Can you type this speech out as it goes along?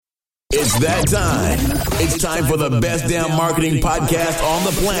It's that time. It's time for the best damn marketing podcast on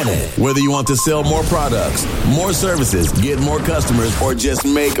the planet. Whether you want to sell more products, more services, get more customers, or just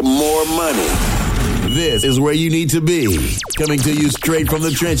make more money, this is where you need to be. Coming to you straight from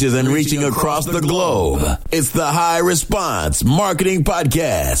the trenches and reaching across the globe. It's the High Response Marketing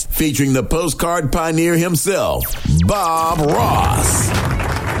Podcast, featuring the postcard pioneer himself, Bob Ross.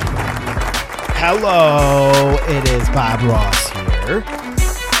 Hello, it is Bob Ross here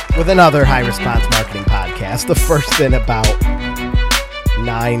with another High Response Marketing Podcast. The first in about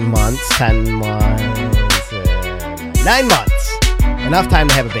 9 months, 10 months, 9 months. Enough time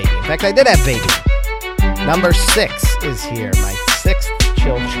to have a baby. In fact, I did have a baby. Number 6 is here, my 6th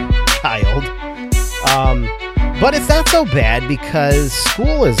child. But it's not so bad because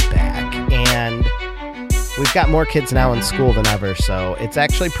school is back and we've got more kids now in school than ever, so it's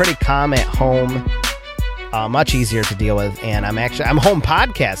actually pretty calm at home, much easier to deal with, and I'm home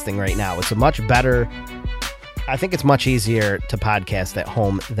podcasting right now. It's a much better, I think it's much easier to podcast at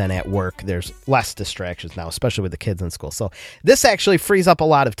home than at work. There's less distractions now, especially with the kids in school. So this actually frees up a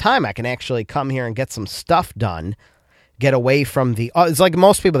lot of time. I can actually come here and get some stuff done, get away from it's like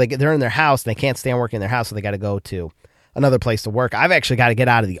most people, they're in their house, and they can't stand working in their house, so they got to go to another place to work. I've actually got to get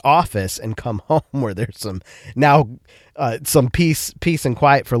out of the office and come home where there's some peace and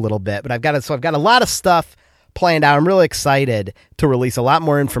quiet for a little bit. But I've got a lot of stuff planned out. I'm really excited to release a lot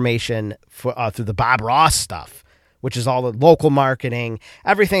more information through the Bob Ross stuff, which is all the local marketing,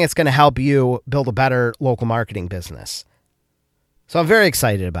 everything that's going to help you build a better local marketing business. So I'm very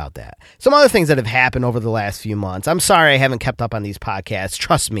excited about that. Some other things that have happened over the last few months. I'm sorry I haven't kept up on these podcasts.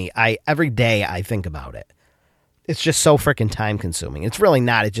 Trust me, every day I think about it. It's just so freaking time consuming. It's really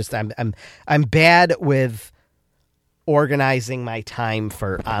not. It's just I'm bad with organizing my time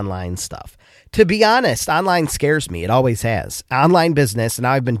for online stuff. To be honest, online scares me. It always has. Online business, and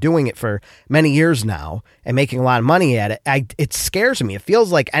I've been doing it for many years now and making a lot of money at it. It scares me. It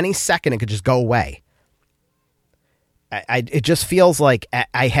feels like any second it could just go away. It just feels like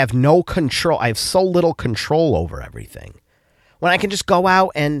I have no control. I have so little control over everything. When I can just go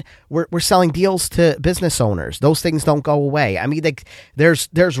out and we're selling deals to business owners, those things don't go away. I mean,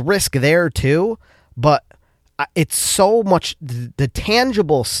 there's risk there too, but it's so much, the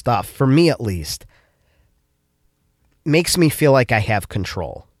tangible stuff, for me at least, makes me feel like I have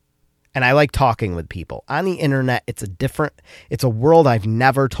control. And I like talking with people. On the internet, it's a world I've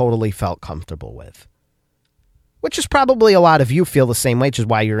never totally felt comfortable with. Which is probably a lot of you feel the same way, which is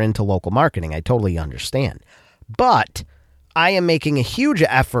why you're into local marketing. I totally understand. But I am making a huge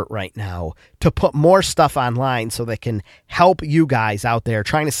effort right now to put more stuff online so that can help you guys out there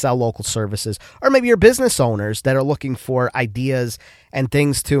trying to sell local services, or maybe you're business owners that are looking for ideas and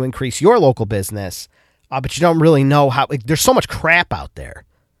things to increase your local business, but you don't really know how. There's so much crap out there.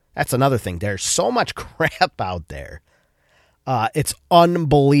 That's another thing. There's so much crap out there. It's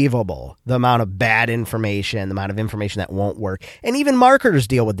unbelievable, the amount of bad information, the amount of information that won't work. And even marketers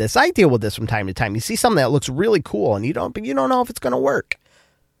deal with this. I deal with this from time to time. You see something that looks really cool and you don't know if it's going to work.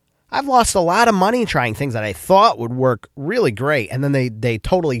 I've lost a lot of money trying things that I thought would work really great, and then they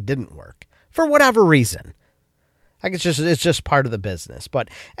totally didn't work for whatever reason. Like it's just part of the business. But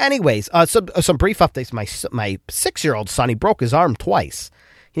anyways, some brief updates. My 6-year-old son, he broke his arm twice.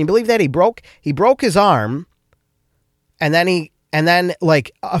 Can you believe that? He broke his arm. And then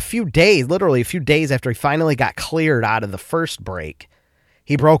like literally a few days after he finally got cleared out of the first break,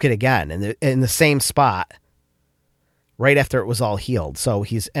 he broke it again in the same spot right after it was all healed. So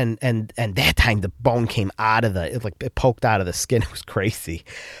he's, and that time the bone came out of it poked out of the skin. It was crazy,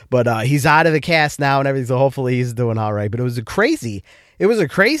 but he's out of the cast now and everything. So hopefully he's doing all right, but it was a crazy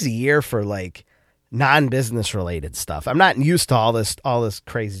year for like non-business related stuff. I'm not used to all this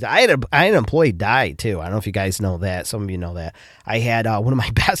crazy. I had an employee die too. I don't know if you guys know that. Some of you know that. I had one of my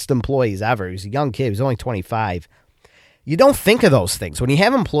best employees ever. He was a young kid. He was only 25. You don't think of those things when you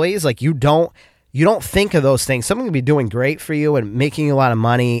have employees. Like you don't think of those things. Someone can be doing great for you and making a lot of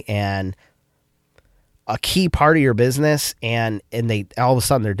money and a key part of your business, and they all of a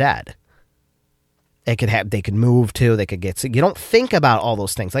sudden they're dead. They could move too. They could get sick. You don't think about all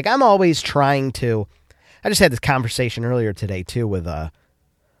those things. Like I'm always trying to. I just had this conversation earlier today too with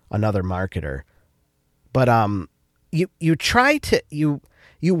another marketer. But you try to you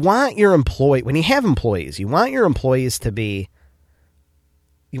want your employee, when you have employees, you want your employees to be.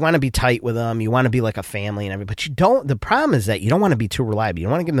 You want to be tight with them. You want to be like a family and everything. But you don't. The problem is that you don't want to be too reliable. You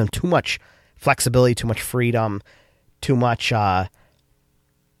don't want to give them too much flexibility, too much freedom, too much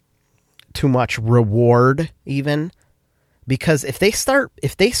reward even, because if they start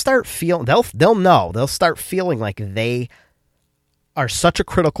feeling, they'll start feeling like they are such a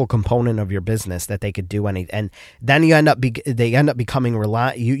critical component of your business that they could do anything, and then you end up becoming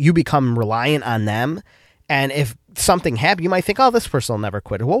you become reliant on them. And if something happens, you might think, oh, this person will never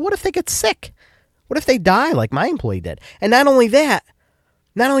quit. Well, what if they get sick? What if they die like my employee did? And not only that,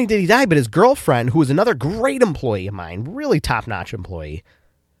 not only did he die, but his girlfriend, who was another great employee of mine, really top-notch employee,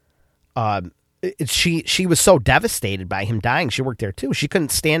 she was so devastated by him dying. She worked there too. She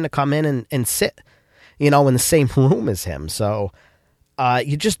couldn't stand to come in and sit, in the same room as him. So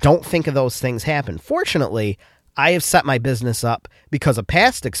you just don't think of those things happen. Fortunately, I have set my business up because of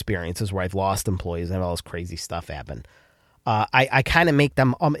past experiences where I've lost employees and all this crazy stuff happen. I kind of make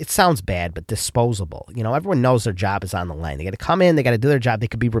them, it sounds bad, but disposable. Everyone knows their job is on the line. They got to come in, they got to do their job, they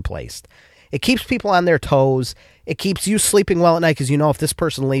could be replaced. It keeps people on their toes. It keeps you sleeping well at night because if this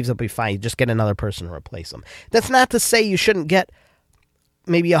person leaves, it'll be fine. You just get another person to replace them. That's not to say you shouldn't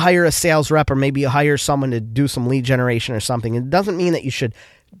maybe you hire a sales rep, or maybe you hire someone to do some lead generation or something. It doesn't mean that you should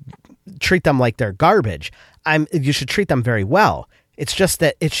treat them like they're garbage. You should treat them very well. It's just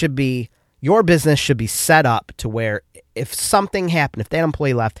that your business should be set up to where if something happened, if that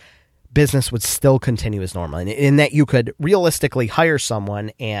employee left, business would still continue as normal, and in that you could realistically hire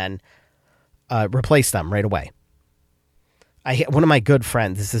someone and replace them right away. One of my good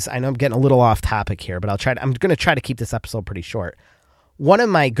friends, I know I'm getting a little off topic here, but I'm going to try to keep this episode pretty short. One of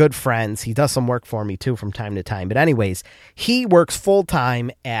my good friends, he does some work for me too from time to time, but anyways, he works full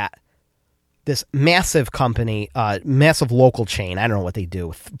time at this massive company, massive local chain. I don't know what they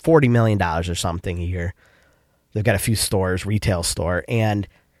do, $40 million or something a year. They've got a few stores, retail store, and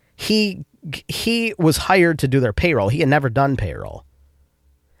he was hired to do their payroll. He had never done payroll.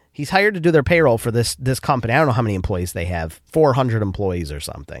 He's hired to do their payroll for this company. I don't know how many employees they have, 400 employees or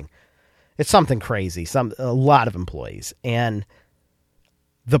something. It's something crazy, a lot of employees. And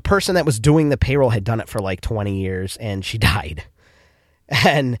the person that was doing the payroll had done it for like 20 years, and she died.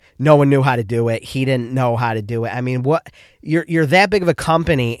 And no one knew how to do it. He didn't know how to do it. I mean, you're that big of a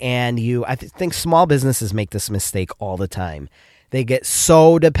company, and I think small businesses make this mistake all the time. They get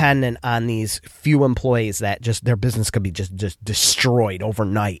so dependent on these few employees that just their business could be just destroyed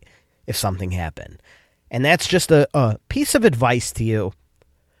overnight if something happened. And that's just a piece of advice to you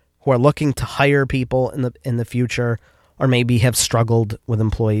who are looking to hire people in the future, or maybe have struggled with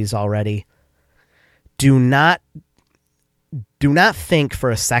employees already. Do not think for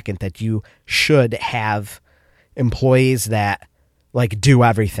a second that you should have employees that do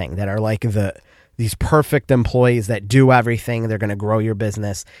everything, that are these perfect employees that do everything. They're going to grow your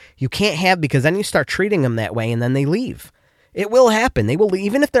business. You can't have, because then you start treating them that way and then they leave. It will happen. They will leave.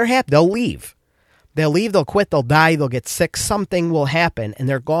 Even if they're happy, they'll leave. They'll leave, they'll quit, they'll die, they'll get sick. Something will happen and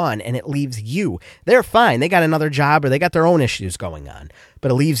they're gone, and it leaves you. They're fine. They got another job or they got their own issues going on,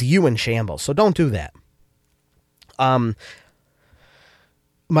 but it leaves you in shambles. So don't do that.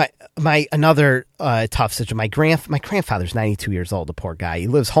 Another tough situation. My grandfather's 92 years old. The poor guy. He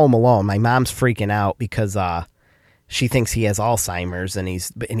lives home alone. My mom's freaking out because she thinks he has Alzheimer's and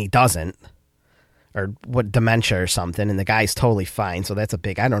he doesn't, or dementia or something. And the guy's totally fine. So that's a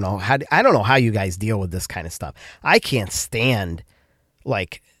big. I don't know how you guys deal with this kind of stuff. I can't stand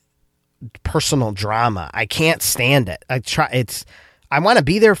personal drama. I can't stand it. I want to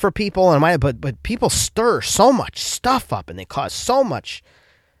be there for people, but people stir so much stuff up and they cause so much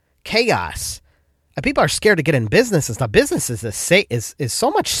chaos. And people are scared to get in business and stuff. Business is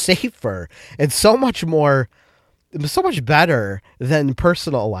so much safer and so much better than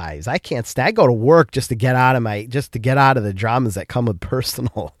personal lives. I can't stand. I go to work just to get out of the dramas that come with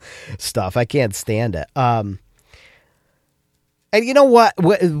personal stuff. I can't stand it. And you know what?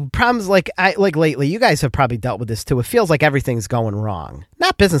 Problems lately, you guys have probably dealt with this too. It feels like everything's going wrong.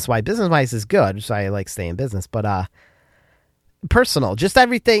 Not business-wise. Business-wise is good, so I like staying in business. But personal, just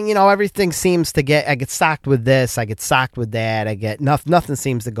everything. Everything seems to I get socked with this. I get socked with that. Nothing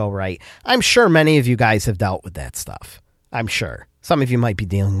seems to go right. I'm sure many of you guys have dealt with that stuff. I'm sure some of you might be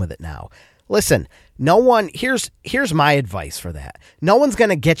dealing with it now. Listen, here's my advice for that. No one's going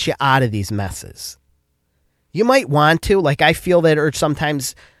to get you out of these messes. You might want to, I feel that urge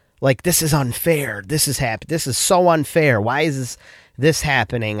sometimes, this is unfair. This is happening. This is so unfair. Why is this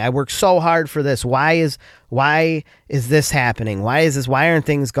happening? I worked so hard for this. Why is this happening? Why aren't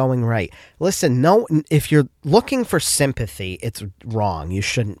things going right? Listen, no, if you're looking for sympathy, it's wrong. You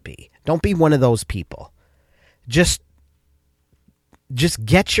shouldn't be. Don't be one of those people. Just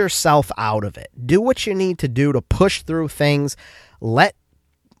get yourself out of it. Do what you need to do to push through things. Let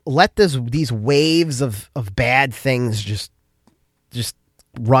these waves of bad things just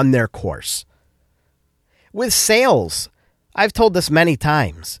run their course. With sales, I've told this many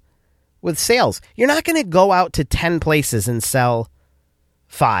times. With sales, you're not going to go out to 10 places and sell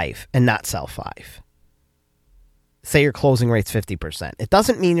 5 and not sell 5. Say your closing rate's 50%. It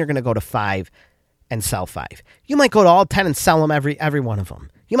doesn't mean you're going to go to 5 and sell 5. You might go to all 10 and sell them every one of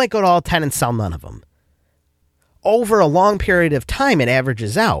them. You might go to all 10 and sell none of them. Over a long period of time, it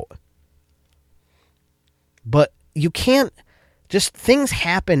averages out. But you can't just, things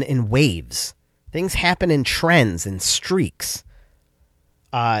happen in waves. Things happen in trends and streaks.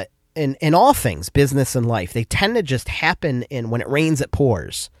 In all things, business and life, they tend to just happen when it rains, it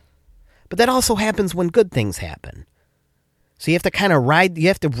pours. But that also happens when good things happen. So you have to kind of ride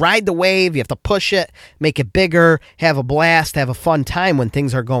the wave, you have to push it, make it bigger, have a blast, have a fun time when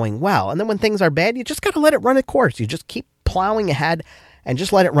things are going well. And then when things are bad, you just got to let it run its course. You just keep plowing ahead and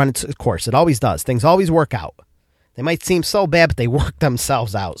just let it run its course. It always does. Things always work out. They might seem so bad, but they work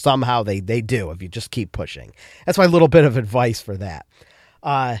themselves out. Somehow they do if you just keep pushing. That's my little bit of advice for that.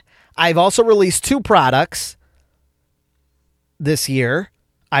 I've also released 2 products this year.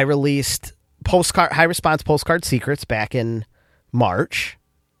 I released High Response Postcard Secrets back in March.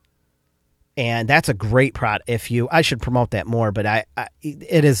 And that's a great product. I should promote that more, but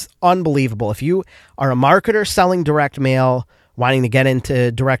it is unbelievable. If you are a marketer selling direct mail, wanting to get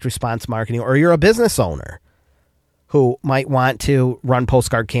into direct response marketing, or you're a business owner who might want to run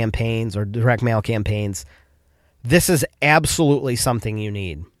postcard campaigns or direct mail campaigns, this is absolutely something you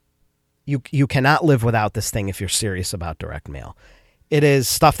need. You cannot live without this thing if you're serious about direct mail. It is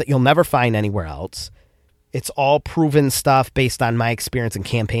stuff that you'll never find anywhere else. It's all proven stuff based on my experience in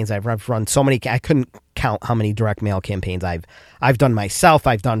campaigns. I've run so many. I couldn't count how many direct mail campaigns I've done myself.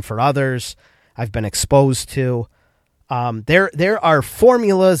 I've done for others. I've been exposed to. There are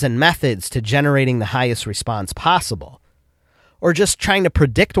formulas and methods to generating the highest response possible, or just trying to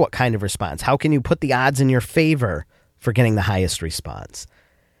predict what kind of response. How can you put the odds in your favor for getting the highest response?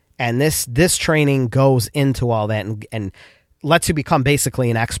 And this training goes into all that and lets you become basically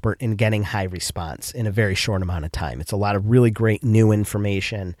an expert in getting high response in a very short amount of time. It's a lot of really great new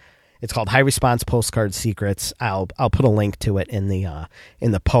information. It's called High Response Postcard Secrets. I'll put a link to it in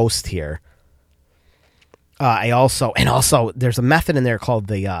the post here. Also there's a method in there called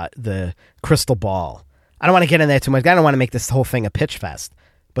the crystal ball. I don't want to get into that too much. I don't want to make this whole thing a pitch fest,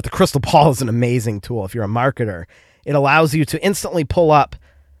 but the crystal ball is an amazing tool. If you're a marketer, it allows you to instantly pull up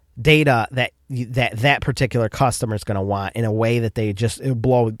data that particular customer is going to want in a way that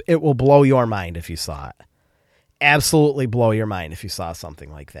it will blow your mind if you saw it. Absolutely blow your mind if you saw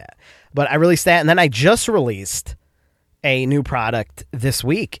something like that. But I released that, and then I just released a new product this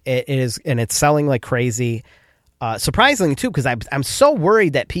week. It's selling like crazy. Surprisingly too, because I'm so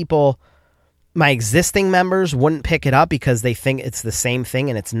worried that my existing members wouldn't pick it up because they think it's the same thing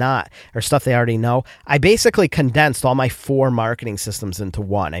and it's not, or stuff they already know. I basically condensed all my 4 marketing systems into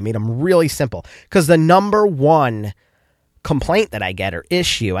one. I made them really simple because the number one complaint that I get, or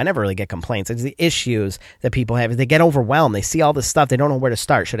issue, I never really get complaints, it's the issues that people have, is they get overwhelmed. They see all this stuff. They don't know where to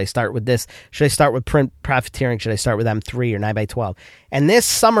start. Should I start with this? Should I start with print profiteering? Should I start with M3 or 9x12? And this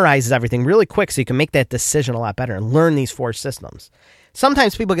summarizes everything really quick so you can make that decision a lot better and learn these 4 systems.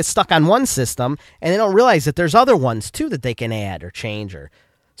 Sometimes people get stuck on one system and they don't realize that there's other ones too that they can add or change or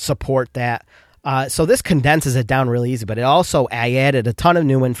support that. So this condenses it down really easy, but I added a ton of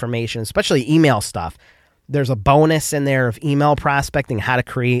new information, especially email stuff. There's a bonus in there of email prospecting, how to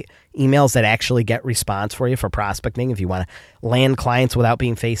create emails that actually get response for you for prospecting if you want to land clients without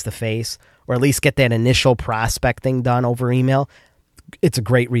being face-to-face, or at least get that initial prospecting done over email. It's a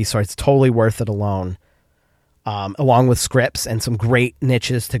great resource. It's totally worth it alone. Along with scripts and some great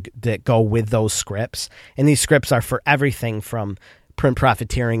niches that go with those scripts. And these scripts are for everything from print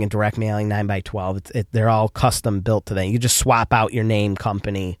profiteering and direct mailing, 9x12. They're all custom built to that. You just swap out your name,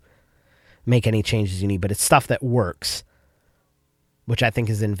 company, make any changes you need, but it's stuff that works, which I think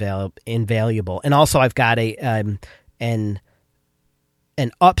is invaluable. And also I've got an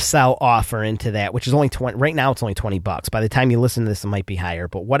upsell offer into that, which is only right now it's only $20. By the time you listen to this, it might be higher,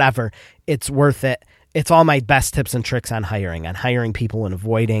 but whatever, it's worth it. It's all my best tips and tricks on hiring people and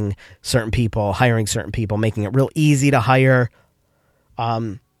avoiding certain people, hiring certain people, making it real easy to hire.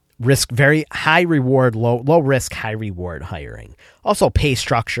 Risk, very high reward, low risk, high reward hiring. Also pay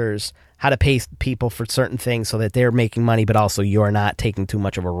structures, how to pay people for certain things so that they're making money, but also you're not taking too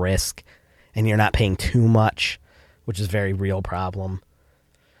much of a risk and you're not paying too much, which is a very real problem.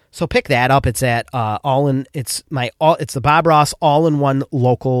 So pick that up. It's at it's the Bob Ross all-in-one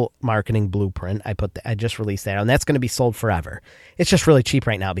local marketing blueprint. I just released that, and that's going to be sold forever. It's just really cheap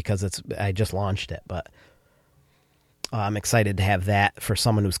right now because I just launched it, but I'm excited to have that for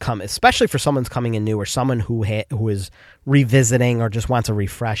someone who's especially for someone who's coming in new, or someone who is revisiting or just wants a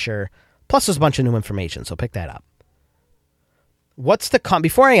refresher. Plus, there's a bunch of new information, so pick that up. what's to come.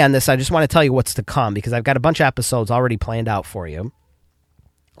 Before I end this, I just want to tell you what's to come, because I've got a bunch of episodes already planned out for you.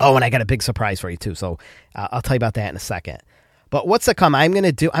 Oh, and I got a big surprise for you too. So I'll tell you about that in a second. But what's to come? I'm going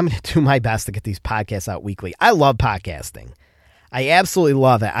to do my best to get these podcasts out weekly. I love podcasting. I absolutely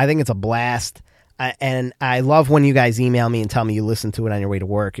love it. I think it's a blast. And I love when you guys email me and tell me you listen to it on your way to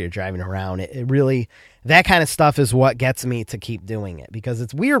work, or you're driving around. It really, that kind of stuff is what gets me to keep doing it, because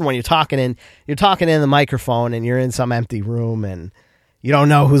it's weird when you're talking in the microphone and you're in some empty room and you don't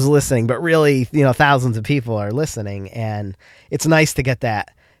know who's listening, but really, thousands of people are listening, and it's nice to get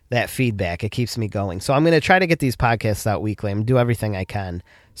that feedback. It keeps me going. So I'm going to try to get these podcasts out weekly. I'm going to do everything I can,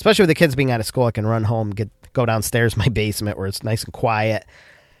 especially with the kids being out of school. I can run home, go downstairs my basement where it's nice and quiet,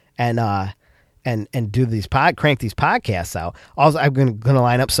 and do crank these podcasts out. Also, I'm going to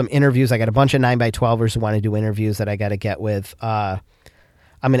line up some interviews. I got a bunch of 9x12ers who want to do interviews that I got to get with. I'm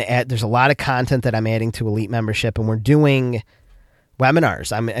going to add, there's a lot of content that I'm adding to Elite Membership, and we're doing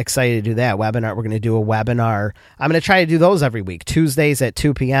webinars. I'm excited to do that. We're going to do a webinar. I'm going to try to do those every week, Tuesdays at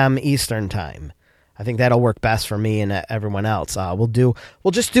 2 p.m. Eastern time. I think that'll work best for me and everyone else. We'll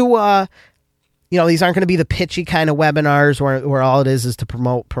just do these aren't going to be the pitchy kind of webinars where all it is to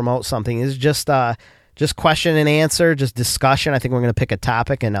promote something. It's just question and answer, just discussion. I think we're going to pick a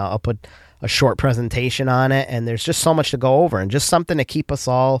topic, and I'll put a short presentation on it. And there's just so much to go over, and just something to keep us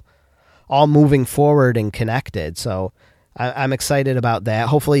all moving forward and connected. So I'm excited about that.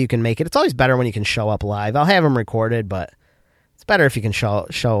 Hopefully you can make it. It's always better when you can show up live. I'll have them recorded, but it's better if you can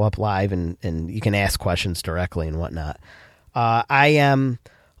show up live and you can ask questions directly and whatnot. I am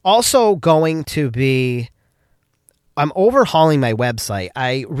also going to be, I'm overhauling my website.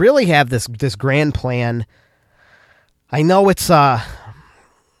 I really have this grand plan. I know it's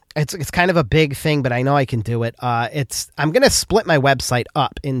kind of a big thing, but I know I can do it. I'm going to split my website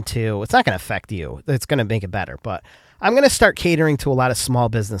up into, it's not going to affect you. It's going to make it better, but I'm going to start catering to a lot of small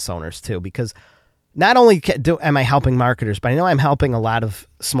business owners too, because not only am I helping marketers, but I know I'm helping a lot of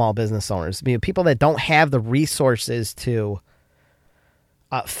small business owners, people that don't have the resources to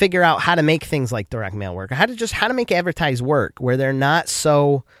figure out how to make things like direct mail work, or how to make advertise work, where they're not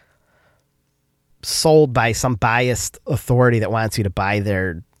so sold by some biased authority that wants you to buy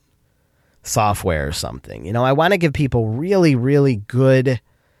their software or something. I want to give people really, really good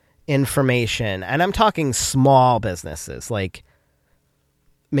information, and I'm talking small businesses,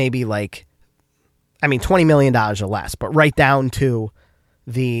 maybe $20 million or less, but right down to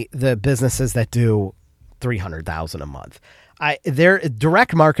the businesses that do $300,000 a month. Their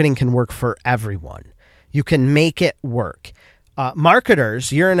direct marketing can work for everyone. You can make it work.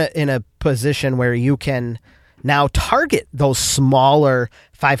 Marketers, you're in a position where you can now target those smaller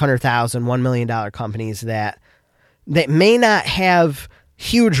 $500,000, $1 million companies that may not have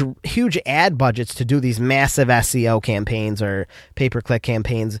huge ad budgets to do these massive SEO campaigns or pay-per-click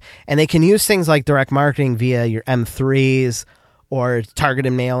campaigns, and they can use things like direct marketing via your M3s or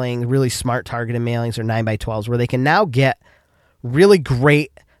targeted mailing, really smart targeted mailings, or 9x12s, where they can now get really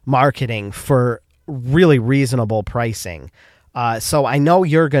great marketing for really reasonable pricing. So I know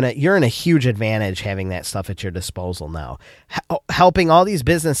you're in a huge advantage having that stuff at your disposal now, helping all these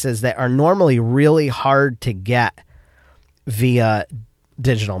businesses that are normally really hard to get via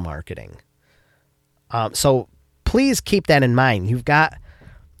digital marketing. So please keep that in mind. You've got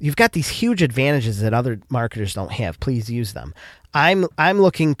these huge advantages that other marketers don't have. Please use them. I'm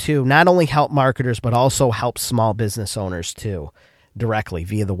looking to not only help marketers, but also help small business owners too, directly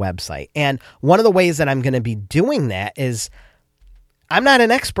via the website. And one of the ways that I'm going to be doing that is, I'm not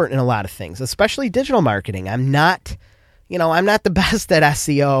an expert in a lot of things, especially digital marketing. I'm not the best at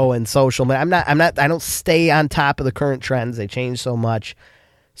SEO and social, but I don't stay on top of the current trends. They change so much.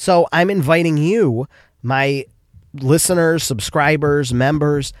 So I'm inviting you, my listeners, subscribers,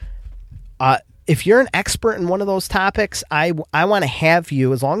 members, if you're an expert in one of those topics, I want to have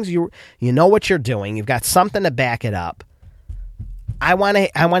you, as long as you know what you're doing, you've got something to back it up. I want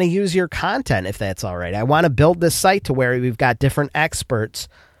to use your content, if that's all right. I want to build this site to where we've got different experts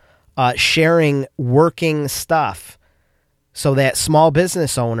sharing working stuff, so that small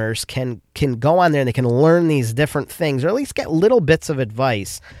business owners can go on there and they can learn these different things, or at least get little bits of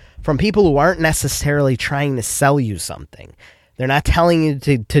advice from people who aren't necessarily trying to sell you something. They're not telling you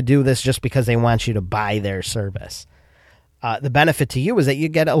to do this just because they want you to buy their service. The benefit to you is that you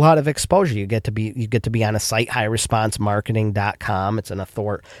get a lot of exposure. You get to be on a site, highresponsemarketing.com. It's an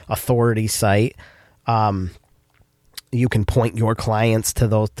authority site. You can point your clients to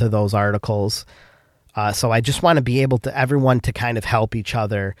those articles. So I just want to be able to everyone to kind of help each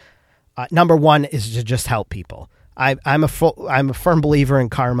other. Number one is to just help people. I'm a firm believer in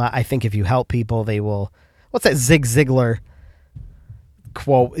karma. I think if you help people, they will. What's that Zig Ziglar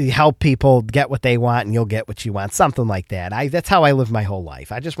quote, help people get what they want and you'll get what you want. Something like that. That's how I live my whole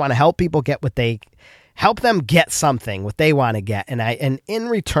life. I just want to help people get help them get something, what they want to get. And in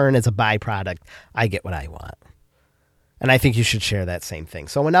return, as a byproduct, I get what I want. And I think you should share that same thing.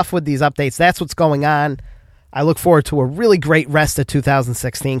 So enough with these updates. That's what's going on. I look forward to a really great rest of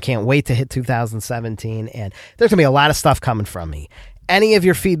 2016. Can't wait to hit 2017. And there's going to be a lot of stuff coming from me. Any of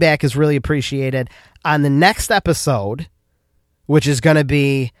your feedback is really appreciated. On the next episode, which is going to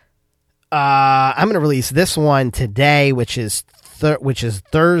be, I'm going to release this one today, which is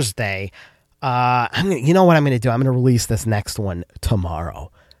Thursday. You know what I'm going to do? I'm going to release this next one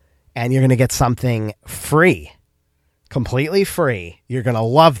tomorrow. And you're going to get something free. Completely free. You're going to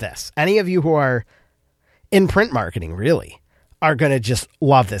love this. Any of you who are in print marketing, really, are going to just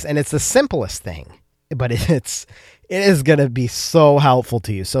love this. And it's the simplest thing, but it is going to be so helpful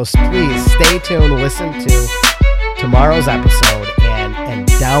to you. So please stay tuned, listen to tomorrow's episode, and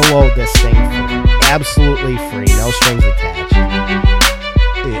download this thing for absolutely free, no strings attached.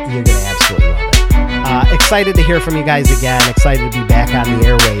 You're going to absolutely love it. Excited to hear from you guys again. Excited to be back on the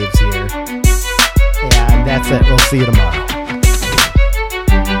airwaves here. And that's it. We'll see you tomorrow.